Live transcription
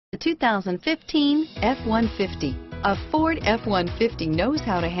The 2015 F-150. A Ford F-150 knows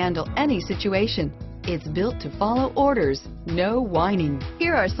how to handle any situation. It's built to follow orders, no whining.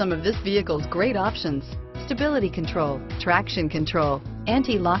 Here are some of this vehicle's great options: stability control, traction control,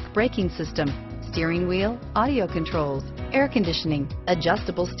 anti-lock braking system, steering wheel audio controls, air conditioning,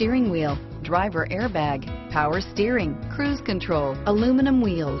 adjustable steering wheel, driver airbag, power steering, cruise control, aluminum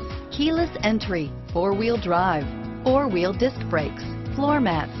wheels, keyless entry, four-wheel drive, four-wheel disc brakes, floor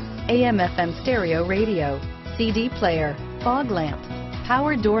mats, AM/FM stereo radio, CD player, fog lamps,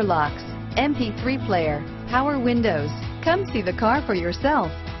 power door locks, MP3 player, power windows. Come see the car for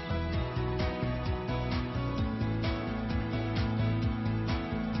yourself.